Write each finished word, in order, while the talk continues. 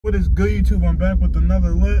What is good, YouTube? I'm back with another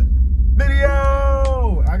lit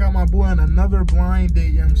video. I got my boy on another blind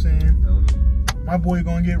date, you know what I'm saying? My boy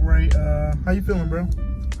gonna get right. How you feeling, bro? I'm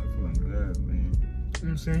feeling good, man. You know what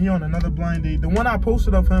I'm saying? He on another blind date. The one I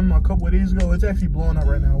posted of him a couple of days ago, it's actually blowing up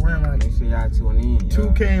right now. We're in like Make sure y'all tune in.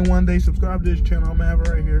 2K in one day. Subscribe to this channel. I'm gonna have it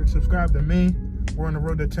right here. Subscribe to me. We're on the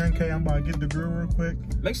road to 10K. I'm about to get the grill real quick.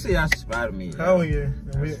 Make sure y'all subscribe to me. Hell yeah.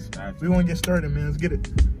 We want to get started, man. Let's get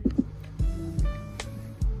it.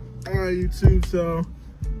 Alright, YouTube, so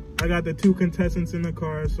I got the two contestants in the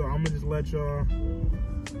car, so I'm gonna just let y'all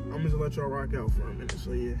rock out for a minute.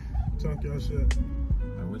 So yeah, talk y'all shit.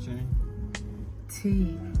 What's your name?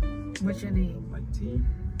 T. What's your name? Like T?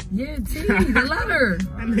 Yeah, T, the letter.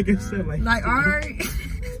 That nigga said like alright.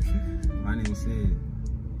 My name is Sid.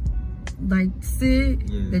 Like Sid?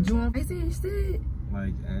 Yeah. That you want? I said Sid.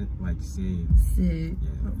 Like Sid. Sid.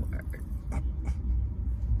 Yeah.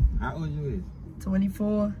 How old you is?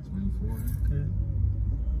 24. 24. Okay.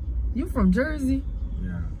 You from Jersey?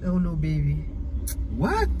 Yeah. Oh no, baby.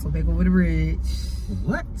 What? Go back over the bridge.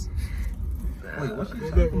 What? Wait, what's Go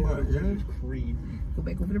you back talking over about? the bridge, crazy. Go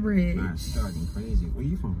back over the bridge. Nah, she's starting crazy. Where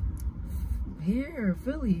you from? Here,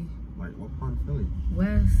 Philly. Like, what part of Philly?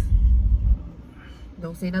 West.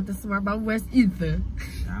 Don't say nothing smart about West either.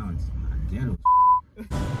 Sounds ghetto.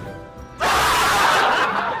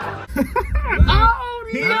 Oh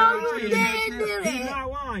no, you He's didn't do that. not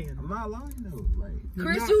lying. I'm not lying though. Like,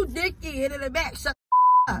 Chris, you dicky, hit in the back. Shut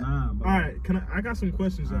up. nah, but Alright, I got some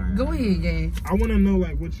questions. Alright. Go ahead, gang. I wanna know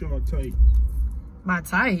like what's y'all type. My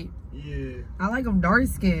type. Yeah. I like them dark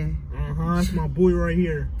skin. That's my boy right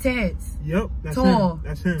here. Tats. Yep, that's Tall. him.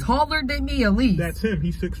 That's him. Taller than me at least. That's him.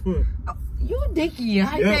 He's 6 foot. Oh, you dicky.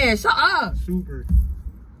 Hey Yep. man, shut up. Super.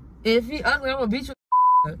 If he ugly, I'm gonna beat you.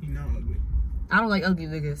 He not ugly. I don't like ugly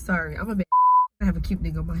niggas. Sorry. I'm a bad. I have a cute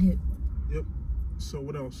nigga on my hip. Yep. So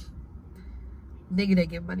what else? Nigga that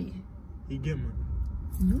get money. He get money.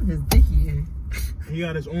 You just dicky here. He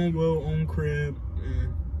got his own will, own crib,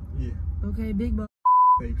 and yeah, Okay, big boy.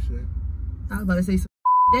 type shit. I was about to say some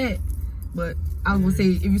that, but I was gonna say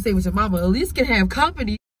if you say with your mama, at least can have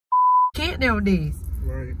company. Can't nowadays,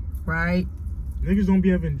 Right. right? Niggas don't be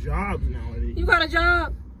having jobs nowadays. You got a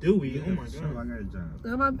job? Do we? yeah, Oh my sure, god. I got a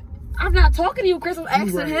job. I'm not talking to you, Chris. I'm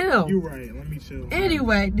asking You right. him. You right. Let me chill.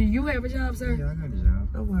 Anyway, do you have a job, sir? Yeah, I got a job.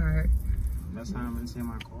 Oh, word. That's how I'm gonna see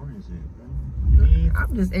my car and shit, bro. Me.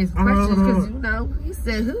 I'm just asking questions because, you know, he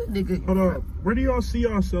said hood nigga. Hold up. Where do y'all see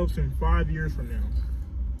yourselves in 5 years from now?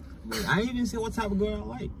 Wait, I ain't even say what type of girl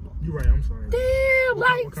I like. You right. I'm sorry. Damn,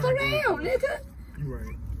 like, What slow kind of down, nigga. You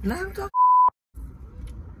right. Let him talk.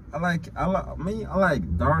 I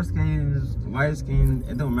like dark skins, light skin.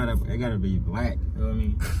 It don't matter. It gotta be black. You know what I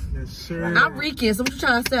mean? Yes, sir. I'm Rican, so what you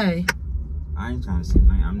trying to say? I ain't trying to say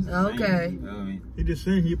nothing. I'm just Okay. saying, you know what I mean? He just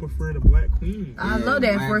saying he prefer the black queen. I Yeah, love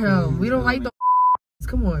that black for him. queen, We don't like the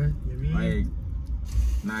come on. You mean? Like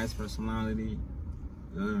nice personality.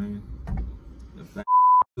 You know what I mean? The fat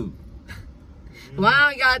dude. Well,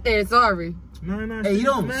 I ain't got that, sorry. No. Hey, you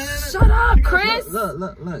don't- Shut up, Chris.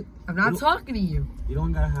 Look. I'm not talking to you. You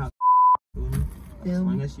don't gotta have. You know what I mean? As Yeah.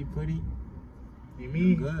 long as she pretty, You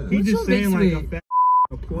mean? Good. He What just you saying like mixed a with? fat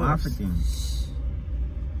I'm plus. African.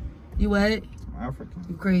 You what? I'm African.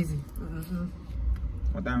 You crazy.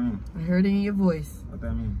 What that mean? I heard it in your voice. What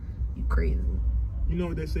that mean? You crazy. You know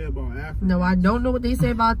what they say about Africa? No, I don't know what they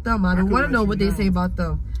say about them. I don't could want to let know you what they know. say about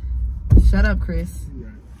them. Shut up, Chris. You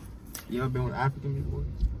right. You ever been with African before?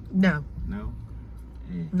 No, No.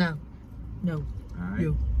 Yeah. no, no, All right.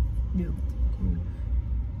 no, no. Cool.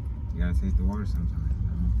 You gotta taste the water sometimes.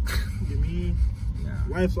 You mean? You know?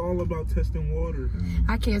 Yeah. Life's all about testing water.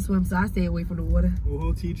 I can't swim, so I stay away from the water. Well,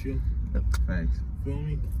 he'll teach you. Thanks. Feel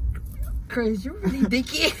me? Chris, you really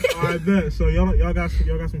dicky. I bet. So y'all got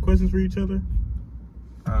some questions for each other?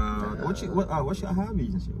 What's your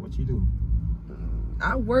hobbies and shit? What you do?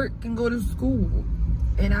 I work and go to school,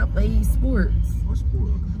 and I play sports. What sport?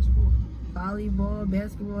 What kind of sport? Volleyball,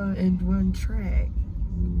 basketball, and run track.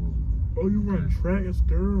 Ooh. Oh, you run track as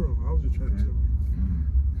girl. I was a track star.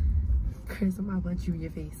 Chris, I'm gonna punch you in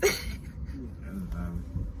your face.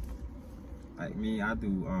 Like me, I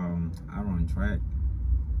do. I run track,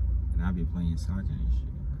 and I be playing soccer and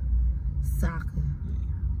shit. Soccer.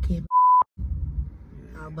 Can't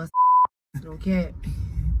Yeah. I'll bust no cap.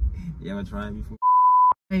 You ever tried before?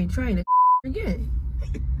 I ain't trying to again.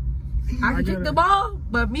 I can kick the ball,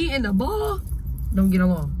 but me and the ball don't get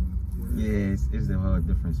along. Yeah, it's a whole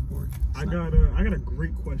different sport. I got a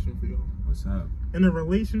great question for y'all. What's up? In a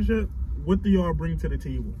relationship, what do y'all bring to the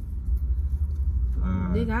table?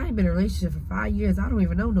 Nigga, I ain't been in a relationship for 5 years. I don't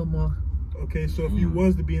even know no more. Okay, so if you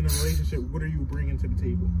was to be in a relationship, what are you bringing to the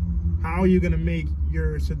table? How are you gonna make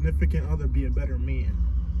your significant other be a better man?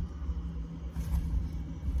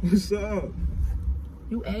 What's up?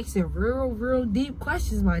 You asking real deep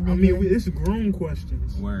questions, my nigga. I mean, it's grown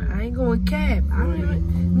questions. Word. I ain't going cap.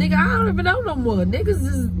 Nigga, I don't even know no more. Niggas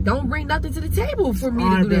just don't bring nothing to the table for me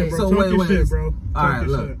to do that. Bro, So talk your shit, bro. All right,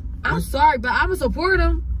 look. I'm sorry, but I'ma support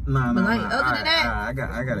him. Nah. But like, other than that, I got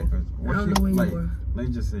a question. I don't know where you were. Let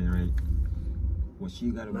me just say, right? What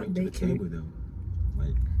you gotta My bring to the daycare. table, though?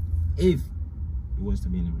 Like, if you was to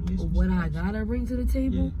be in a relationship. What I gotta bring to the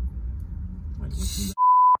table? Yeah. Like, what you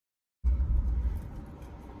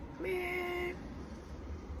Man,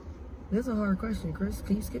 that's a hard question, Chris.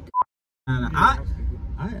 Can you skip this? I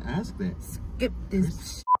asked that. Skip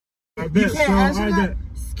this. I bet. You can't answer that?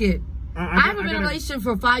 Skip. I haven't been in a relationship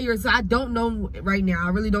for 5 years, so I don't know right now. I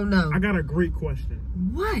really don't know. I got a great question.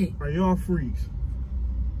 What? Are y'all freaks?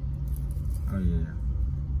 Oh yeah.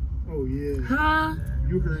 Oh yeah. Huh?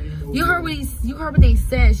 You heard him. You heard what they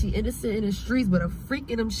said. She innocent in the streets, but a freak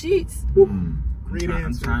in them sheets. Great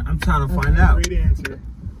answer. I'm trying to find out. Great answer.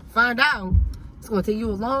 Find out. It's gonna take you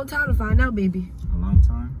a long time to find out, baby. A long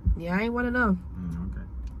time. Yeah, I ain't wanna know. Okay.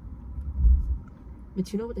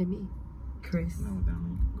 But you know what they mean, Chris. I know what that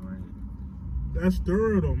means. Go ahead. That's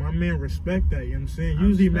thorough though. My man respect that, you know what I'm saying?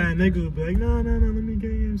 Usually mad niggas will be like, no, let me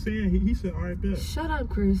get, you know what I'm saying? He said, all right, bet. Shut up,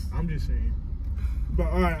 Chris. I'm just saying. But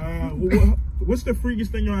all right, what's the freakiest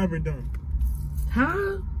thing y'all ever done?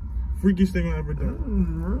 Huh? Freakiest thing y'all ever done?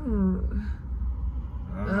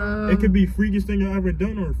 Mm-hmm. It could be freakiest thing y'all ever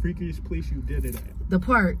done or freakiest place you did it at. The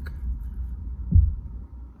park.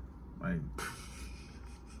 Like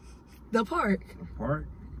The park. the park.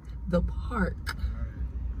 The park.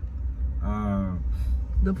 Uh,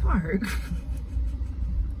 The park.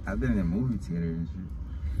 I've been in a movie theater and shit.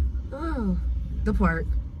 Oh, the park.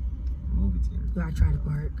 Movie theater. You gotta try the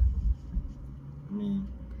park. I mean,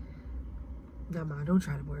 Never mind, don't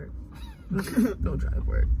try the park. Don't try the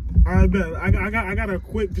park. All right, bet. I got a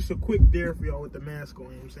quick dare for y'all with the mask on.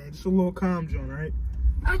 You know what I'm saying? Just a little calm joint, right?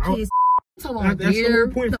 I can't talk about That's the deer.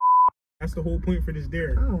 whole point. That's the whole point for this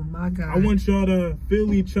dare. Oh my god. I want y'all to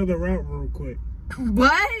feel each other out real quick.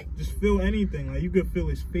 What? Just feel anything. Like you could feel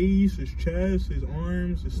his face, his chest, his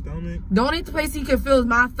arms, his stomach. The only place he can feel is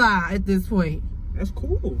my thigh at this point. That's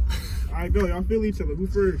cool. All right, go. Y'all feel each other. Who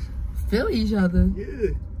first? Feel each other.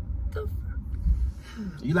 Yeah.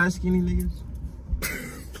 you like skinny niggas?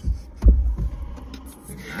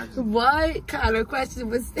 What kind of question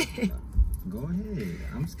was that? Go ahead.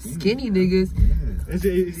 I'm skinny. Skinny niggas. Yeah.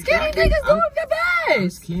 Skinny niggas doing the I'm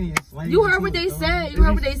best. skinny. It's like You heard what they said. You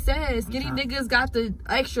heard what they said. Skinny niggas got the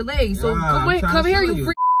extra legs. So come here, you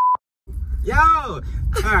freak. Yo!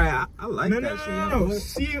 Alright, I like No. that shit. Yo.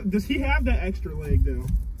 See, does he have that extra leg though?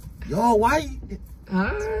 Yo, why?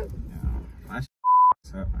 Huh? Yo, my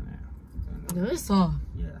shit's up right now. No, it's soft.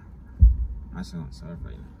 Yeah. My shit's on surf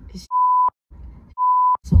right now.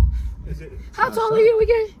 Soft. Is it How tall are you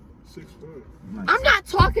again? 6 foot? I'm not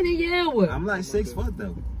talking to you. I'm like 6 foot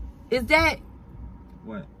though. Is that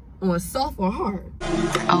What? on soft or hard?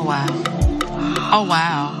 Oh wow. Oh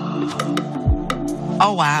wow.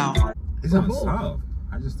 Oh wow. It's on soft.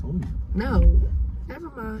 I just told you. No. Never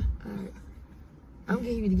mind. Alright. I'm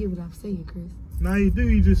getting you to get what I'm saying, Chris. Nah, you do.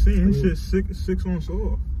 You just saying his shit six on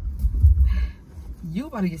soft. You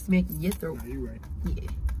about to get smacked in your throat. Nah, you right. Yeah.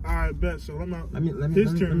 All right, bet. So let me Let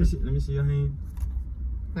me see your hand.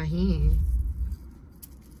 My hand.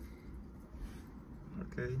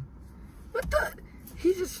 Okay. What the?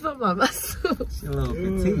 He just felt my muscle. She a little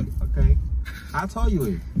petite. Okay. I told you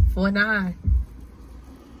it. 4'9".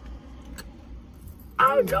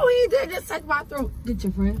 Oh no, he did just take my throat. Get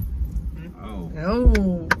your friend. Oh.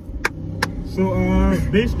 Oh. So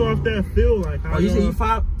based off that feel, like how Oh, you say you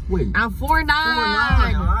 5? Wait. I'm 4'9".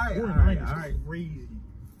 Alright. Crazy.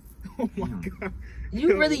 Oh my god.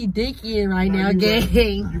 You really dicky right Nah, now, you right.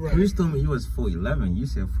 gang. You right. You told me you was 4'11". You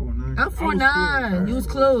said 4'9". I'm 4'9". You was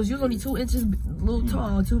Alright. close. You was only 2 inches, a little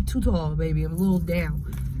tall, too tall, baby. I'm a little down.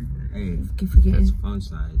 Hey, Keep forgetting. that's fun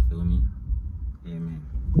size. Feel me? Yeah, man.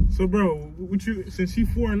 So, bro, since she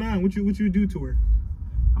 4'9", what you do to her?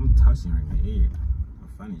 I'm touching her in the ear. No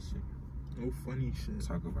funny shit. No funny shit.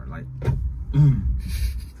 Talk about like.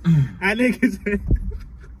 I think it's. You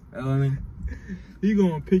know what I mean? He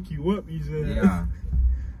gonna pick you up. He said. Yeah.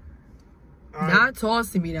 Not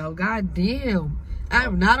tossing me though. God damn. I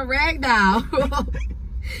am not a rag doll.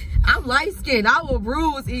 I'm light skinned. I will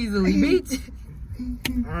bruise easily. Bitch.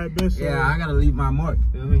 Alright, best. Yeah, I gotta leave my mark.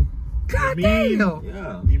 Feel me? God You damn. mean-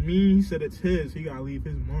 Yeah. You mean he said it's his? He gotta leave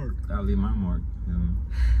his mark. Gotta leave my mark. Feel me?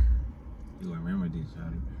 You remember this,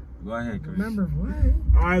 shawty. Go ahead, Chris. Remember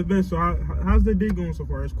what? All right, Ben. So how's the day going so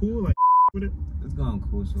far? It's cool. Like with it. It's going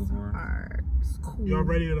cool so far. Alright, it's cool. Y'all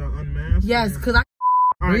ready to unmask? Yes, cause I.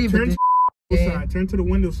 All right, breathe turn with to the this. window side. Turn to the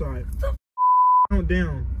window side. Count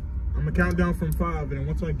down. I'm gonna count down from 5, and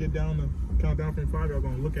once I get down to count down from 5, y'all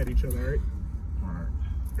gonna look at each other. All right? All right.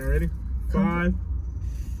 Y'all ready? 5,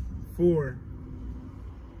 4,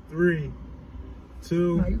 3,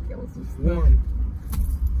 2, Why you count so slow? 1.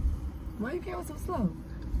 Why you count so slow?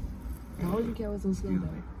 Why would you count so slow,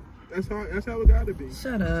 though? That's how it gotta be.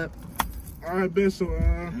 Shut up. All right, Ben. So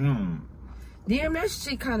Damn, that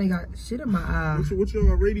shit kind of got shit in my eye. what y'all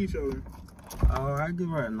rate each other? Oh, I give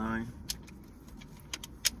her a 9.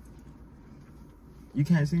 You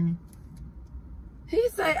can't see me? He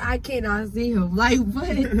said I cannot see him. Like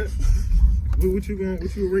what? What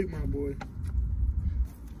you rate my boy?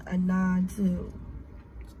 A 9 too.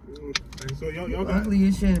 So y'all got Ugly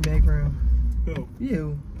as shit in the background. Who?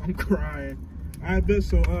 You. I'm crying. I bet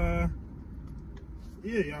so.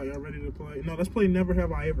 Yeah, y'all ready to play? No, let's play Never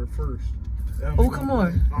Have I Ever first. Oh, come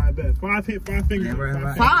on. I bet 5 fingers. Never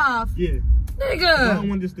have I- 5? Yeah. I don't Nigga.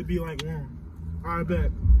 want this to be like long. I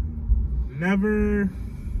bet. Never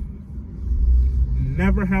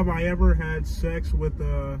have I ever had sex with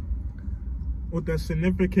a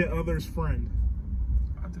significant other's friend.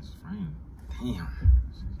 Other's friend?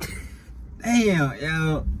 Damn,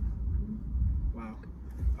 yo. Wow.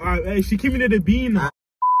 All right, hey, she keep me to the bean though.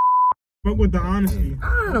 Fuck with the honesty.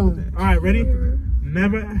 I don't. All right, ready?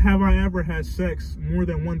 Never have I ever had sex more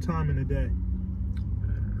than one time in a day.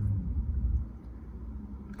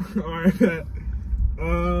 All right, bet.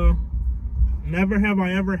 Never have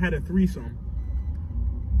I ever had a threesome.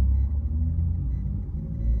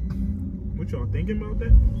 What y'all thinking about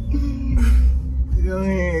that? Go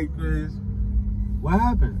ahead, Chris. What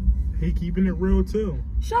happened? He keeping it real too.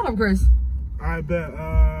 Shut up, Chris. I bet.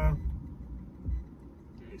 Let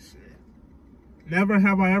me see. Never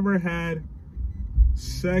have I ever had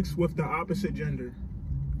sex with the opposite gender.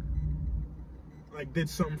 Like did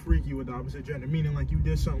something freaky with the opposite gender, meaning like you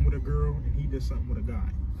did something with a girl and he did something with a guy.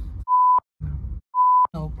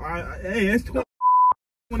 No. Hey, it's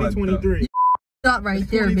 2023. Stop right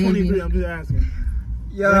there, 2023. baby. I'm just asking.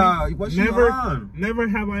 Yo, what's Never, on? never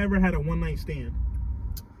have I ever had a one-night stand.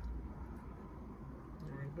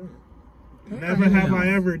 Never have I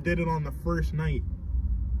ever did it on the first night.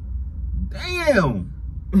 Damn.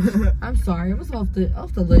 I'm sorry. It was off the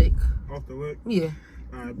lick. Off the look. Yeah.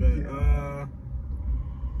 All right, bet.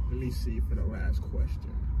 Let me see for the last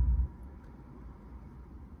question.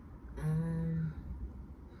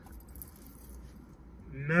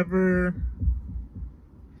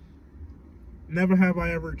 Never have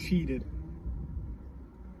I ever cheated.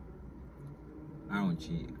 I don't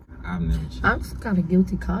cheat. I've never cheated. I'm just got a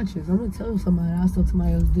guilty conscience. I'm gonna tell somebody I sucked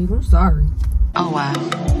somebody else's dick. I'm sorry. Oh wow.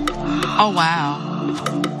 Oh wow.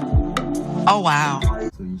 Oh wow.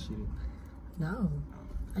 So you cheated? No,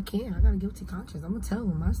 I can't. I got a guilty conscience. I'm gonna tell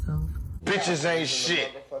them myself. Bitches ain't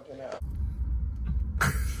shit.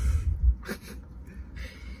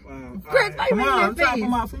 Wow. Chris, why you Come making on, that I'm tapping face?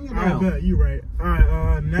 my finger I down. bet you right. All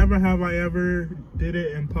right. Never have I ever did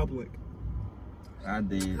it in public. I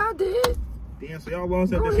did. I did. Damn, so y'all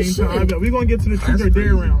lost at Holy the same time. I shit. bet we're gonna get to the truth That's or dare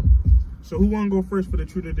crazy. round. So who wanna go first for the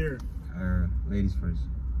truth or dare? Ladies first.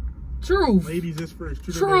 Truth. Ladies is first.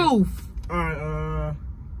 Truth or dare. Truth. All right.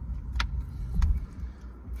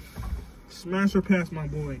 Smash or pass, my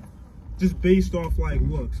boy. Just based off like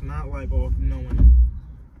looks, not like off knowing.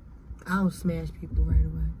 I don't smash people right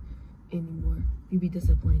away anymore. You be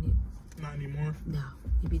disappointed. Not anymore. No,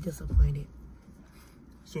 you be disappointed.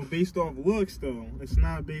 So based off looks though, it's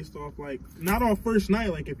not based off like not off first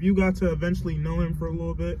night. Like if you got to eventually know him for a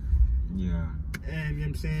little bit, Yeah. and you know what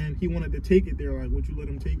I'm saying he wanted to take it there, like would you let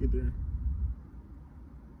him take it there?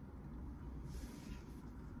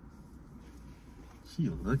 She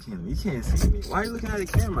looking. You can't see me. Why are you looking at the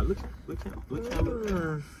camera? Look at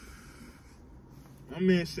me. My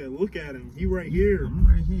man said, look at him. He right here. I'm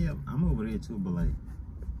right here. I'm over there too, but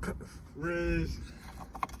like. Riz.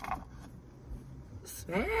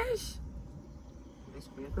 Smash? That's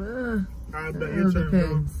cool. I bet your It turn, bro.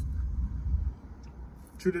 depends.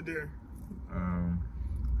 Truth or dare?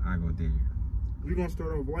 I go there. We're gonna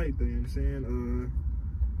start off light though, you know what I'm saying?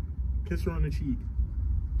 Kiss her on the cheek.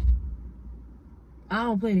 I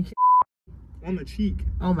don't play the kid. On the cheek.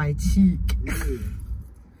 On my cheek. Yeah.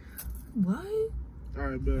 What?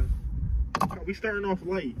 Alright, bet. We starting off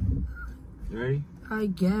light. You ready? I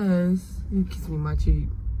guess. You kiss me on my cheek.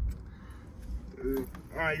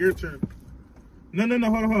 Alright, your turn. No,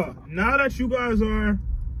 hold on. Now that you guys are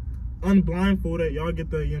unblindfolded, y'all get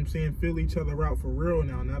the, you know what I'm saying, feel each other out for real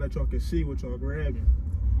now that y'all can see what y'all grabbing.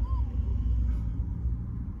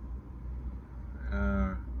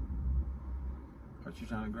 What you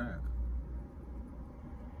trying to grab?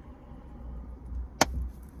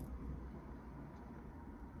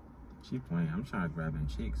 She playing. I'm trying to grab in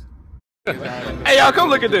chicks. Hey, y'all, come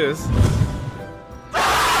look at this.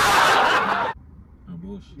 No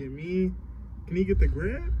bullshit. Yeah, me. Can he get the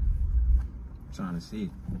grab? I'm trying to see.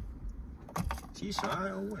 She shy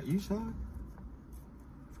or what? You shy?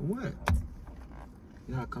 For what?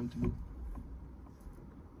 You not comfortable?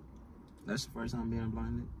 That's the first time being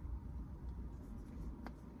blinded?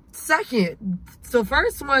 Second. So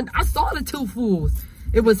first one, I saw the two fools.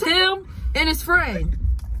 It was him and his friend.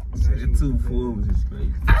 The two fools is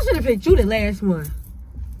crazy. I should have picked you the last one.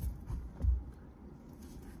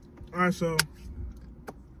 Alright, so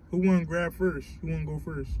who wanna grab first? Who wanna go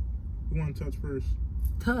first? Who wanna touch first?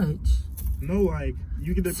 Touch. No, like,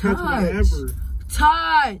 you get to touch whatever.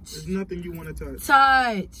 Touch. There's nothing you wanna touch.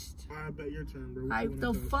 Touched. I bet your turn, bro. Like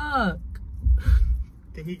the fuck?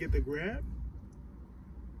 Can he get the grab?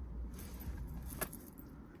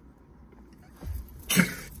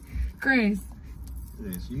 Chris.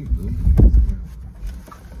 Yes, you do.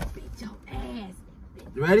 Beat your ass.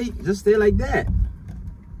 You ready? Just stay like that.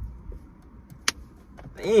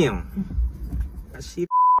 Damn. That shit.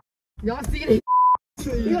 Y'all see this?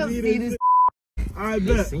 Y'all see this? I I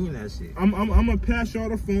bet. seen that shit. I'm gonna pass y'all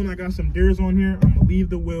the phone. I got some dares on here. I'm gonna leave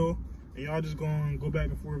the wheel, and y'all just gonna go back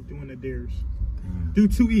and forth doing the dares. Damn. Do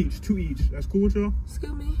two each. That's cool with y'all?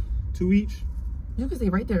 Excuse me. 2 each? You can stay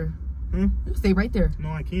right there. Huh? You can stay right there. No,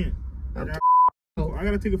 I can't. Okay. I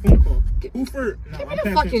gotta take a phone call. Who first? No, Give me I'm the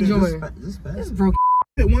passing fucking to joint. Just This pass. broke.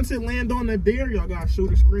 Once it land on the dare, y'all gotta show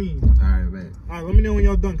the screen. Alright, bet. Alright, let me know when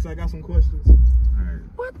y'all done, cause I got some questions. Alright.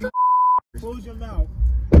 What the? Close your mouth.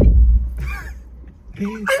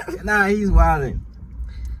 Nah, he's wildin'.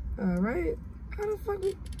 Alright. How the fuck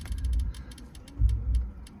we...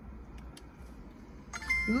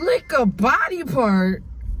 Lick a body part?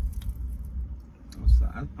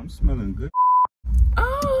 I'm smelling good.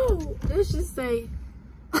 Oh, this should say...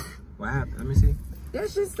 What happened? Let me see. That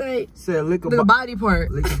should say... Said lick Lick a body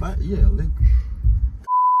part. Lick a body? Yeah, lick.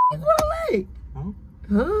 What a lick? Huh?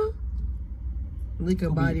 Huh? Lick a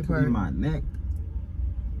body Could part. be my neck.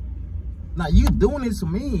 Nah, you doing it to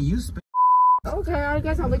me. You spit. Okay, I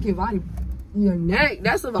guess I'll lick your body. Your neck,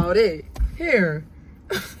 that's about it. Here.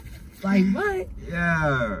 Like what? Yeah.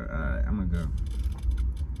 Alright, I'm gonna go.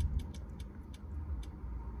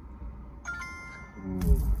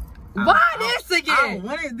 Ooh. Why this again? I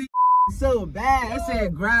wanted these so bad. I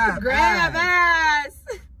said grab ass.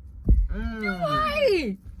 Mm. You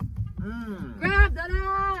right. Grab that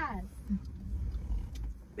ass.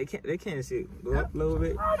 They can't see. Go up a little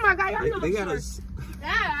bit. Oh my god, y'all know They I'm gotta. short.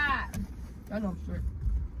 Ah. Y'all know I'm short.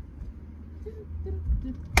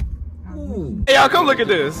 Ooh. Hey, y'all, come look at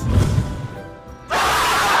this.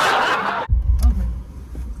 Okay.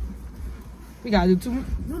 We gotta do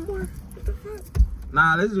one more. What the fuck?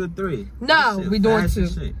 Nah, let's do 3. No, This shit we doing fast 2.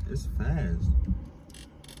 as shit. It's fast.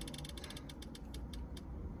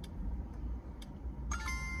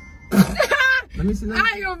 Let me see.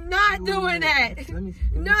 I am not doing that. Let me.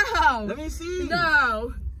 No. Let me see.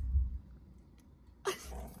 No.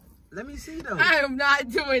 Let me see though. I am not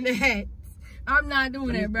doing that. I'm not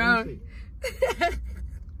doing that, bro.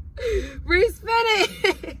 Respin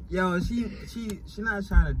it. Yo, she not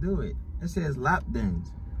trying to do it. It says lap dance.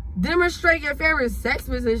 Demonstrate your favorite sex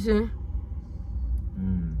position.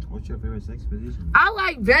 What's your favorite sex position? I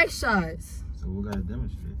like back shots. So we gotta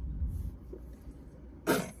demonstrate.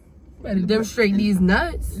 Better demonstrate these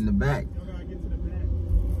nuts. In the back. Y'all gotta get to the back.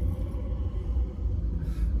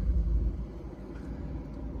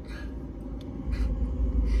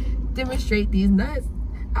 Demonstrate these nuts.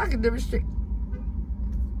 I can demonstrate.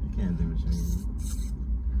 You can't demonstrate.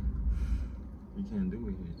 You can't do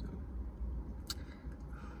it here, so.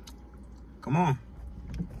 Come on.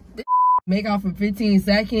 Make out for 15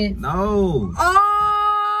 seconds. No.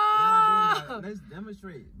 Oh! Let's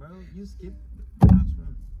demonstrate, bro. You skip.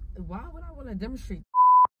 Why would I want to demonstrate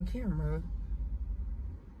on camera?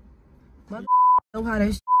 My know how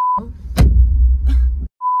that go.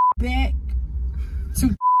 Back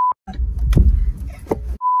to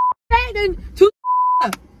back then to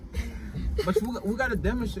But we gotta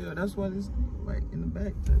demonstrate. That's why it's like in the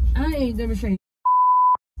back. I ain't demonstrating.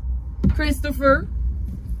 Christopher.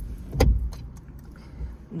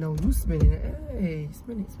 No, you spinning it. Hey,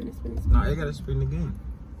 spin it. No, you gotta spin again.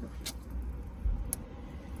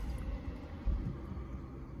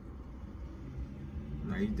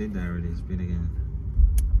 No, you did that already. Spin again.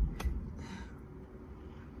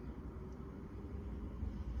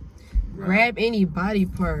 Grab any body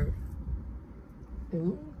part.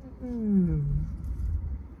 Ooh.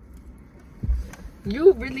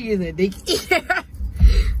 You really is a dick eater.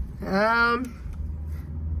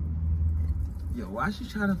 Yo, why she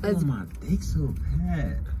trying to pull my dick so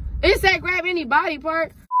bad? It said grab any body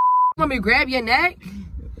part. Want me to grab your neck?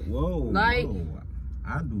 Whoa, like, whoa.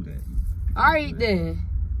 I'll do that. Alright then.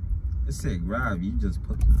 It said grab, you just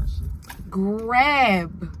poking my shit.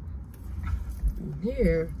 Grab.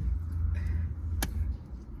 Here.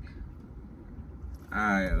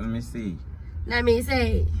 Alright, let me see. Let me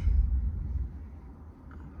see.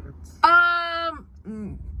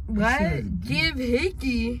 What? Give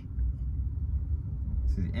Hickey.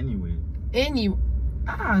 This is anyway.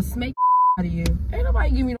 Smack out of you. Ain't nobody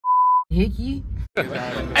give me no Hickey.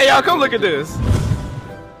 Hey, y'all, come look at this.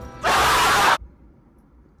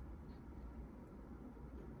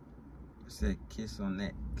 It said kiss on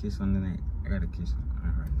that. Kiss on the neck. I got a kiss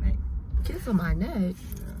on her neck. Kiss on my neck?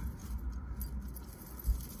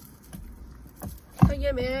 Yeah. Oh,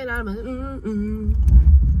 yeah, man. I'm a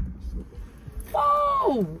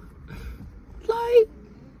Whoa! Like,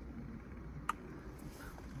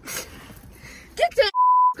 get your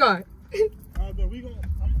car. But we gonna.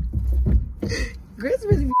 Gris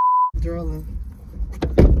really drooling.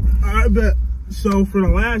 I bet. So for the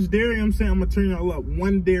last dare, I'm saying I'm gonna turn y'all up.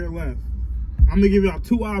 One dare left. I'm gonna give y'all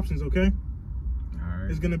two options, okay? Alright.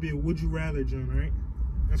 It's gonna be a would you rather, John, right?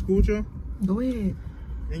 That's cool with y'all? Go ahead.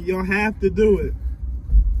 And y'all have to do it.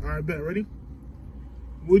 Alright, bet. Ready?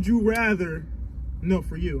 Would you rather, no,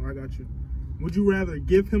 for you, I got you. Would you rather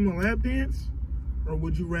give him a lap dance, or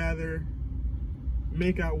would you rather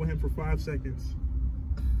make out with him for 5 seconds?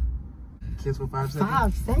 Kiss for 5 seconds?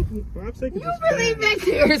 5 seconds? 5 seconds You is really fast. make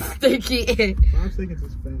your sticky. 5 seconds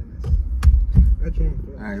is fast. That's wrong.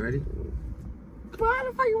 Alright, ready? Why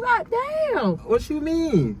the fuck you got down? What you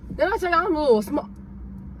mean? Then I tell you I'm a little small.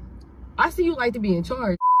 I see you like to be in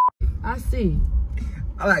charge. I see.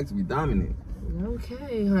 I like to be dominant.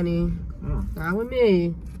 Okay, honey. Come on. Not with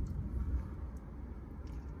me.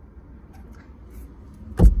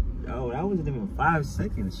 Yo, that wasn't even 5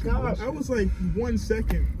 seconds. Shit. God, That was like 1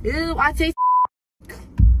 second. Ew, I taste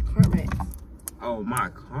Carmax. Oh, my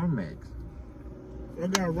Carmex. I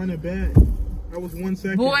gotta run it back. That was 1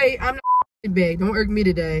 second. Boy, I'm not big. Don't irk me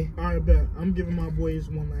today. Alright, bet. I'm giving my boys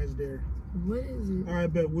one last dare. What is it?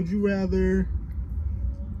 Alright, bet. Would you rather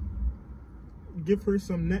give her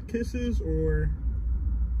some neck kisses or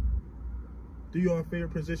do your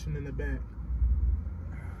favorite position in the back?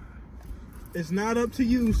 It's not up to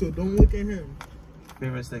you, so don't look at him.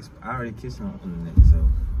 Favorite sex, I already kissed him on the neck, so.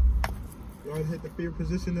 Y'all hit the favorite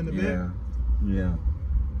position in the back? Yeah.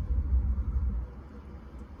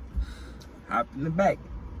 Hop in the back.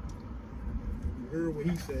 You heard what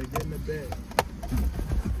he said. Get in the back.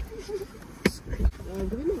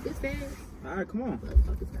 Do we make this fast? Alright, come on.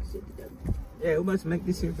 Motherfuckers got shit to do. Yeah, we're about to make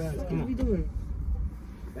this shit fast. What Come are we on. doing?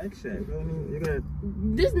 Back shot. You gotta.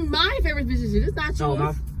 This is my favorite position. It's not No,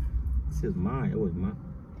 yours. this is mine. It was mine.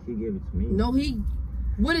 He gave it to me. No,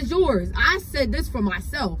 what is yours? I said this for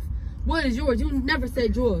myself. What is yours? You never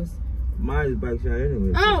said yours. Mine is back shot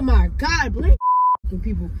anyway. Oh my God, blame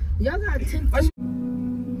people. Y'all got 10.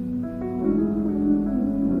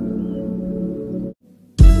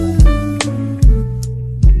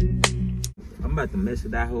 I'm about to mess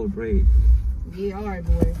with that whole braid. Yeah, all right,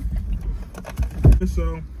 boy.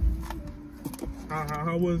 So,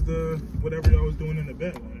 how was the whatever y'all was doing in the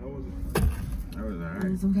bed? Like, how was it? That was alright.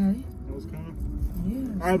 It's okay. That was calm.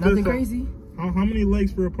 Yeah, All right, nothing so crazy. How many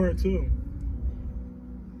legs for a part 2?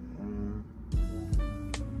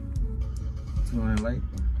 200 light.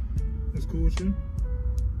 That's cool with you.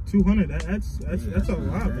 200. That's a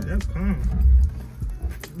lot, but that's calm.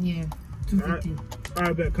 Yeah, 250. All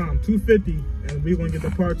right, bet calm. 250, and we gonna get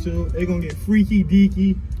the part 2. They gonna get freaky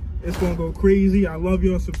deaky. It's gonna go crazy. I love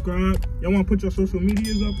y'all. Subscribe. Y'all wanna put your social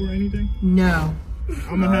medias up or anything? No.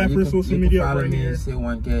 I'm gonna have her social media up right here. Say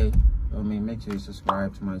 1K. I mean, make sure you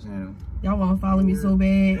subscribe to my channel. Y'all wanna follow me so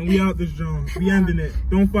bad? And we out this joint. We ending it.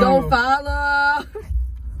 Don't follow. Don't follow.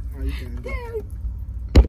 Oh, you can. Damn.